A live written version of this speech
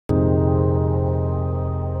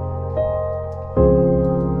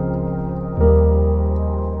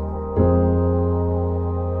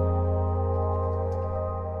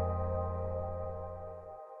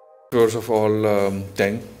first of all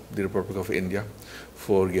thank the Republic of India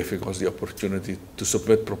for giving us the opportunity to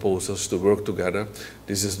submit proposals, to work together.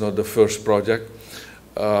 This is not the first project.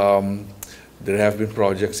 There have been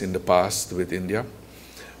projects in the past with India.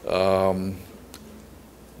 The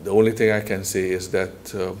only thing I can say is that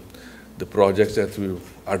the projects that we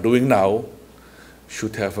are doing now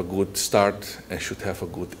should have a good start and should have a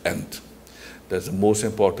good end. That's the most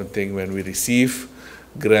important thing when we receive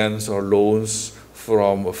grants or loans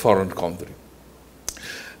from a foreign country.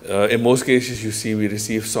 In most cases, you see, we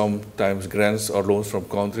receive sometimes grants or loans from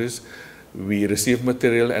countries. We receive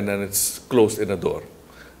material and then it's closed in a door.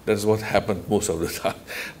 That's what happened most of the time.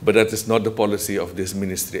 But that is not the policy of this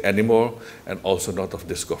ministry anymore, and also not of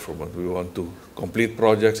this government. We want to complete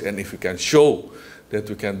projects, and if we can show that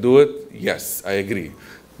we can do it, yes, I agree.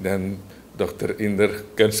 Then Dr. Inder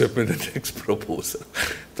can submit the next proposal.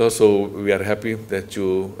 So we are happy that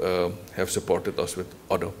you have supported us with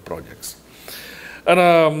other projects.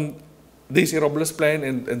 En deze Roblesplein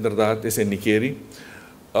inderdaad is in Nikeri.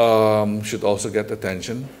 Should also get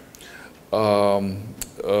attention for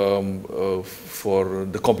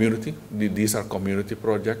the community. These are community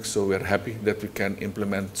projects, so we are happy that we can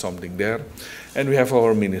implement something there. And we have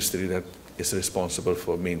our ministry that is responsible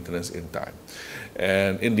for maintenance in time.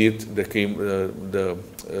 And indeed, the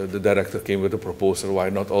director came with a proposal, why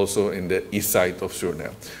not also in the east side of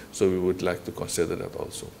Suriname? So we would like to consider that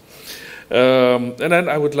also. And then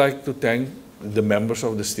I would like to thank the members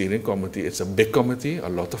of the steering committee. It's a big committee, a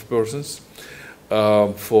lot of persons,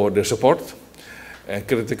 for their support and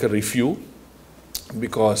critical review,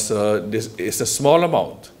 because this is a small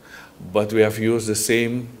amount, but we have used the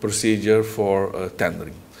same procedure for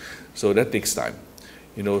tendering. So that takes time.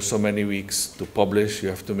 You know, so many weeks to publish, you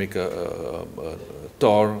have to make a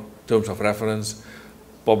TOR, terms of reference,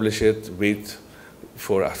 publish it, wait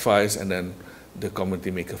for advice, and then the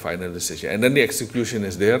committee make a final decision. And then the execution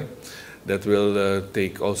is there. That will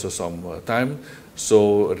take also some time.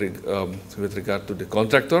 So with regard to the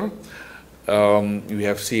contractor, we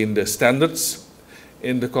have seen the standards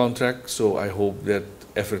in the contract, so I hope that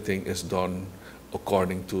everything is done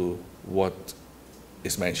according to what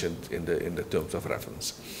is mentioned in the terms of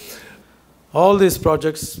reference. All these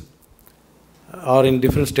projects are in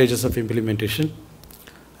different stages of implementation,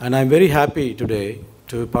 and I'm very happy today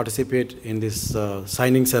to participate in this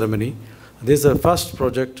signing ceremony. This is the first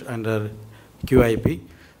project under QIP,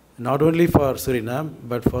 not only for Suriname,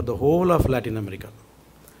 but for the whole of Latin America.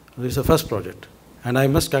 This is the first project. And I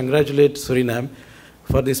must congratulate Suriname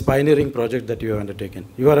for this pioneering project that you have undertaken.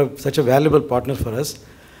 You are such a valuable partner for us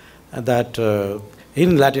that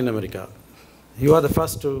in Latin America, you are the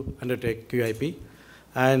first to undertake QIP.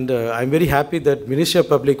 And I'm very happy that Ministry of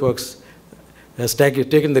Public Works has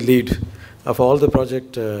taken the lead of all the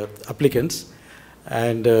project applicants.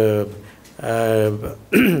 And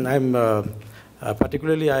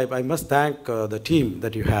particularly, I must thank the team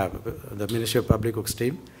that you have, the Ministry of Public Works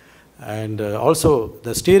team, and also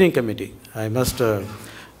the steering committee. I must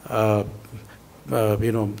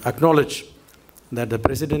acknowledge that the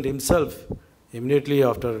President himself, immediately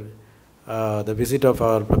after the visit of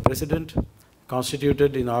our President,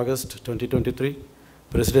 constituted in August 2023,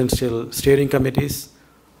 presidential steering committees,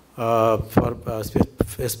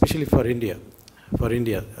 especially for India.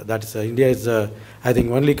 That is, India is, I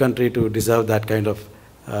think, only country to deserve that kind of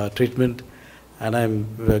treatment. And I'm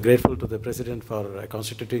grateful to the President for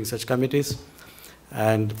constituting such committees,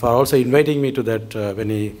 and for also inviting me to that when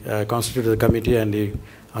he constituted the committee, and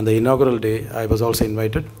on the inaugural day, I was also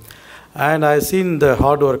invited. And I've seen the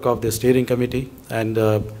hard work of the steering committee and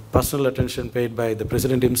personal attention paid by the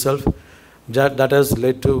President himself. That has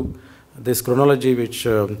led to this chronology which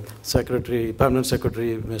Permanent Secretary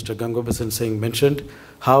Mr. Gangobasan Singh mentioned,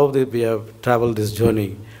 how we have traveled this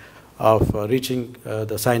journey of reaching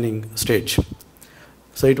the signing stage.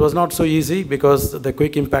 So it was not so easy, because the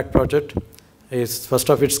Quick Impact Project is first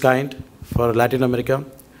of its kind for Latin America,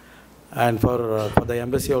 and for the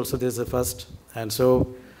embassy also this is the first. And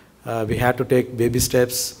so we had to take baby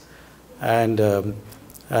steps, and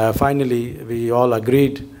finally we all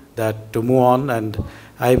agreed that to move on. And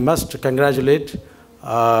I must congratulate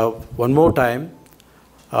one more time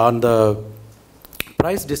on the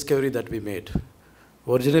price discovery that we made.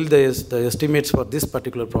 Originally, the estimates for this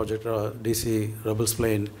particular project, DC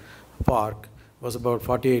Roblesplein Park, was about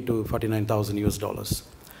 $48,000 to $49,000.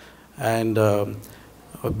 And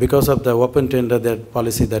because of the open tender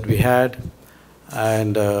policy that we had,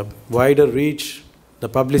 and wider reach, the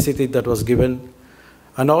publicity that was given,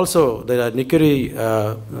 and also the Nikeri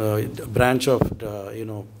branch of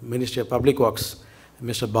the Ministry of Public Works,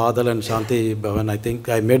 Mr. Badal and Shanti Bhavan, I think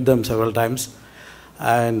I met them several times.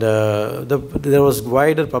 And there was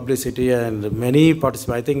wider publicity and many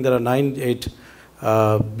participants. I think there are 8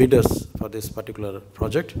 bidders for this particular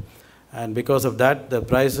project. And because of that, the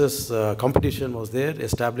prices, competition was there,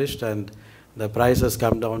 established, and the price has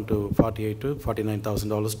come down to $48,000 to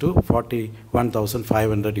 $49,000 to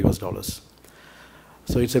 $41,500 US.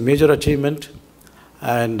 So it's a major achievement,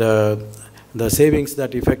 and the savings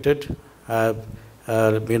that effected,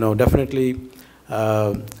 definitely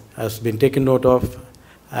has been taken note of,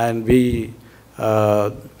 and we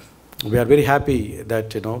are very happy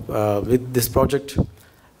that with this project.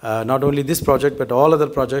 Not only this project, but all other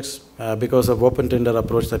projects, because of open tender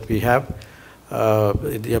approach that we have,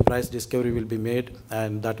 the price discovery will be made,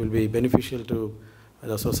 and that will be beneficial to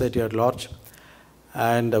the society at large.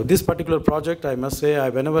 And this particular project, I must say,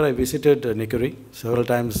 whenever I visited Nikuri, several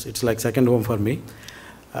times, it's like second home for me.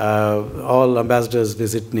 All ambassadors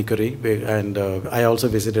visit Nikuri, and I also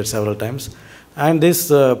visited several times. And this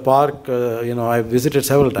park, I visited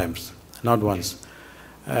several times, not once.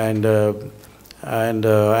 And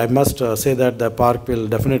I must say that the park will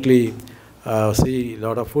definitely see a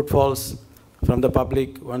lot of footfalls from the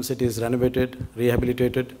public once it is renovated,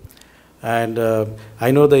 rehabilitated. And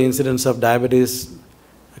I know the incidence of diabetes,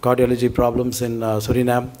 cardiology problems in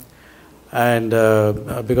Suriname, and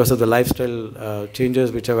because of the lifestyle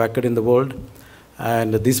changes which have occurred in the world.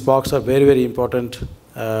 And these parks are very, very important,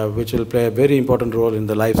 which will play a very important role in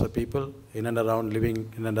the lives of people in and around,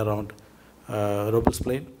 living in and around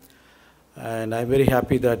Roblesplein. And I'm very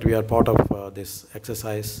happy that we are part of this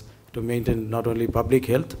exercise to maintain not only public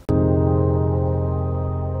health,